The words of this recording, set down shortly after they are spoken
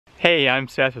Hey, I'm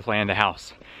Seth with Land to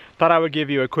House. Thought I would give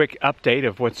you a quick update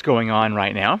of what's going on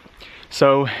right now.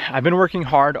 So I've been working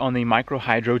hard on the micro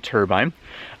hydro turbine.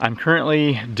 I'm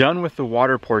currently done with the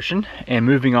water portion and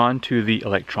moving on to the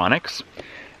electronics.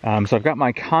 So I've got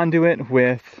my conduit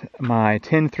with my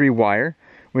 10-3 wire,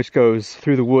 which goes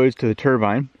through the woods to the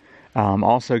turbine.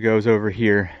 Also goes over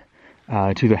here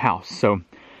to the house. So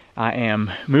I am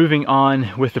moving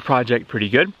on with the project pretty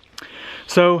good.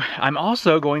 So I'm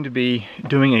also going to be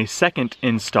doing a second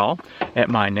install at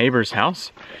my neighbor's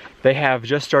house. They have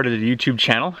just started a YouTube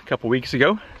channel a couple weeks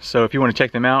ago, so if you want to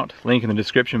check them out, link in the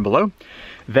description below.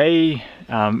 They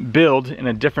build in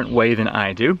a different way than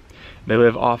I do. They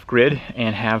live off-grid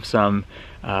and have some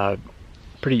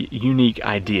pretty unique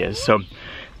ideas. So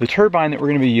the turbine that we're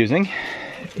going to be using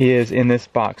is in this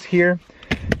box here,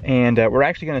 and we're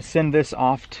actually going to send this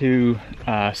off to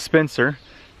Spencer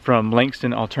from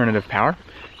Langston Alternative Power.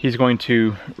 He's going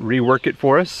to rework it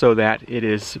for us so that it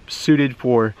is suited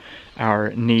for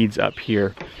our needs up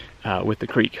here with the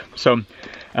creek. So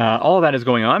all of that is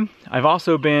going on. I've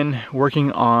also been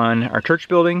working on our church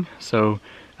building, so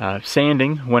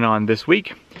sanding went on this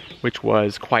week, which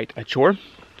was quite a chore.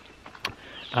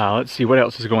 Let's see what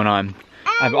else is going on.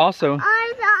 I've also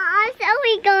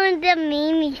we going to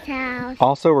Mimi's house.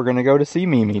 Also, we're going to go to see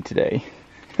Mimi today.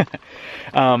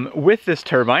 With this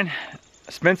turbine,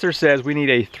 Spencer says we need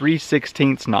a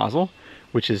 3/16 nozzle,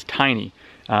 which is tiny.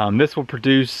 This will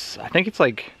produce, I think it's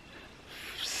like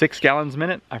 6 gallons a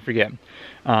minute, I forget.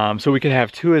 So we could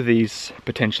have 2 of these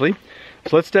potentially.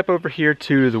 So let's step over here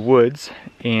to the woods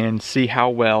and see how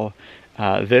well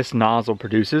this nozzle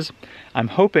produces. I'm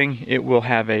hoping it will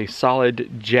have a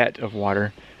solid jet of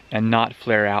water and not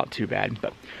flare out too bad,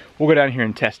 but we'll go down here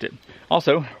and test it.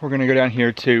 Also, we're gonna go down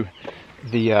here to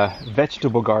the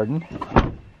vegetable garden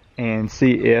and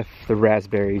see if the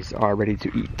raspberries are ready to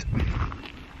eat.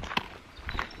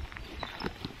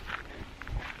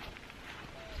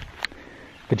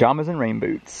 Pajamas and rain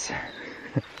boots.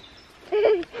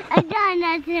 I got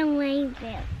nothing rain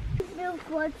boots. Look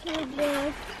what you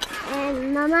did.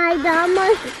 And Mama, get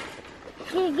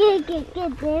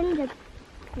in the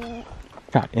pit.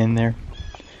 Got in there.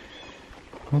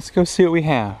 Let's go see what we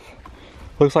have.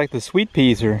 Looks like the sweet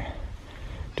peas are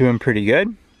doing pretty good.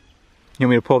 You want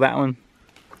me to pull that one?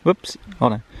 Whoops,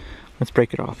 hold on. Let's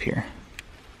break it off here.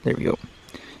 There we go.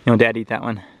 You want Dad to eat that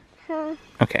one? Huh.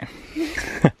 Okay.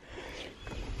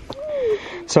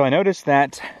 So I noticed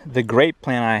that the grape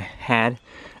plant I had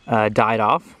died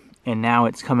off, and now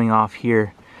it's coming off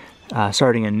here,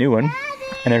 starting a new one. Daddy.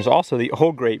 And there's also the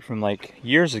old grape from like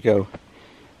years ago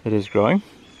that is growing.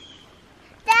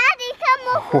 Daddy,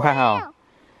 come over. Wow.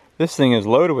 This thing is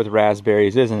loaded with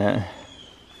raspberries, isn't it?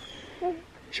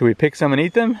 Should we pick some and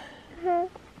eat them?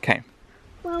 Okay.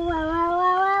 I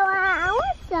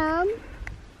want some.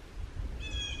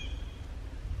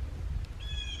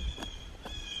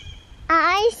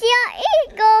 I see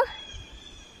an eagle.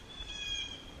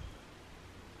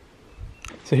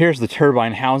 So here's the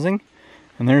turbine housing,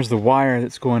 and there's the wire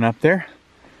that's going up there.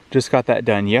 Just got that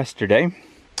done yesterday,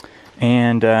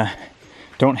 and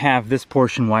don't have this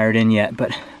portion wired in yet,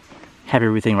 but have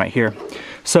everything right here.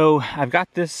 So I've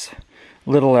got this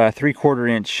little 3/4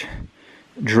 inch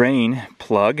drain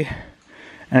plug,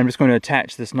 and I'm just going to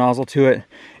attach this nozzle to it.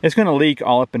 It's going to leak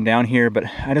all up and down here, but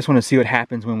I just want to see what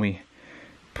happens when we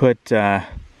put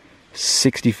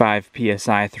 65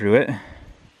 psi through it.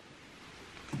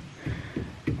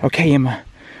 Okay, Emma,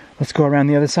 let's go around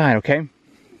the other side, okay?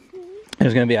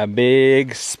 There's going to be a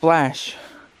big splash.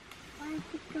 Why is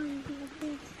it going to be a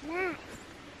big splash?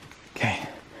 Okay,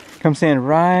 come stand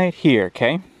right here,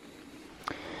 okay?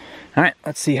 All right,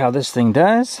 let's see how this thing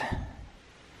does.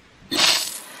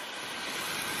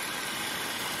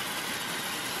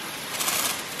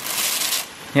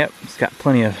 Yep, it's got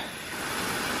plenty of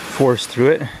force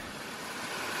through it.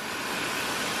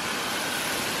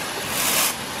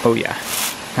 Oh yeah,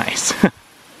 nice.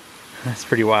 That's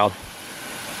pretty wild.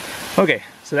 Okay,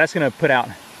 so that's gonna put out.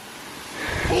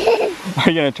 Are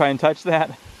you gonna try and touch that?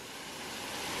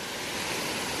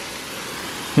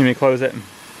 Let me close it.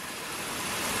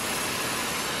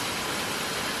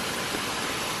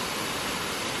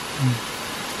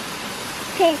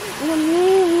 Okay, let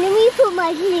me put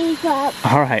my sleeve up.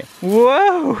 All right.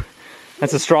 Whoa!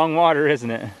 That's a strong water,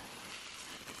 isn't it?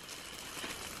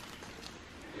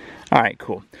 All right,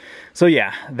 cool. So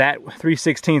yeah, that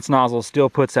 3/16 nozzle still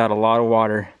puts out a lot of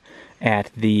water at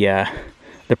the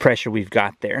pressure we've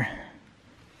got there.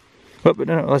 But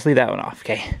no, let's leave that one off,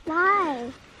 okay? Why?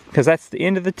 Because that's the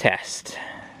end of the test.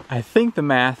 I think the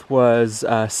math was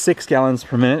 6 gallons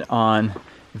per minute on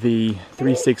the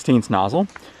 3/16 nozzle.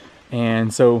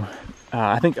 And so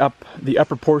I think the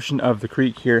upper portion of the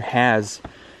creek here has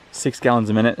 6 gallons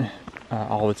a minute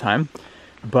all the time.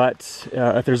 But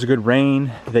if there's a good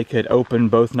rain, they could open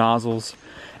both nozzles.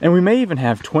 And we may even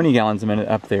have 20 gallons a minute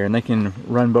up there, and they can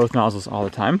run both nozzles all the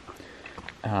time.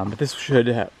 But this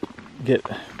should get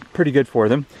pretty good for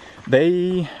them.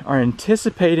 They are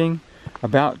anticipating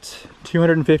about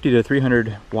 250 to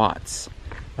 300 watts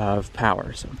of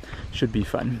power, so should be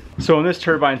fun. So in this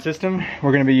turbine system,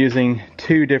 we're going to be using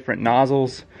 2 different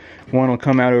nozzles. One will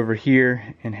come out over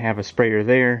here and have a sprayer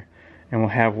there, and we'll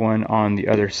have one on the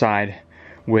other side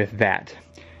with that.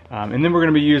 And then we're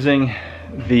going to be using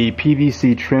the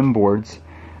PVC trim boards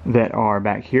that are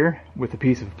back here with a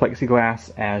piece of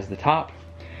plexiglass as the top,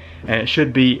 and it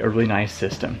should be a really nice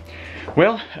system.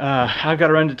 Well, I've got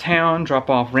to run to town, drop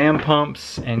off ram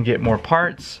pumps, and get more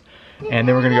parts. And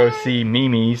then we're gonna go see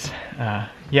Mimi's.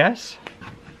 Yes?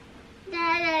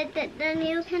 Dad, then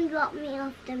you can drop me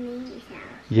off to Mimi's house.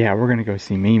 Yeah, we're gonna go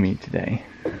see Mimi today.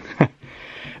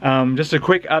 Just a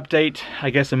quick update,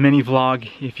 I guess a mini vlog,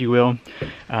 if you will.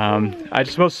 I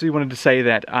just mostly wanted to say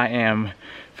that I am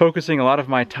focusing a lot of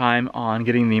my time on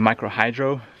getting the micro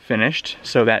hydro finished,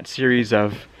 so that series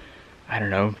of, I don't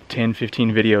know, 10,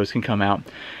 15 videos can come out.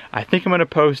 I think I'm gonna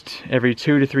post every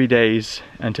 2 to 3 days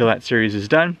until that series is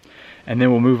done. And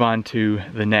then we'll move on to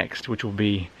the next, which will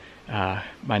be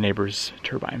my neighbor's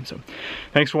turbine. So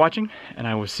thanks for watching, and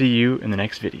I will see you in the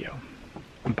next video.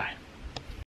 Bye.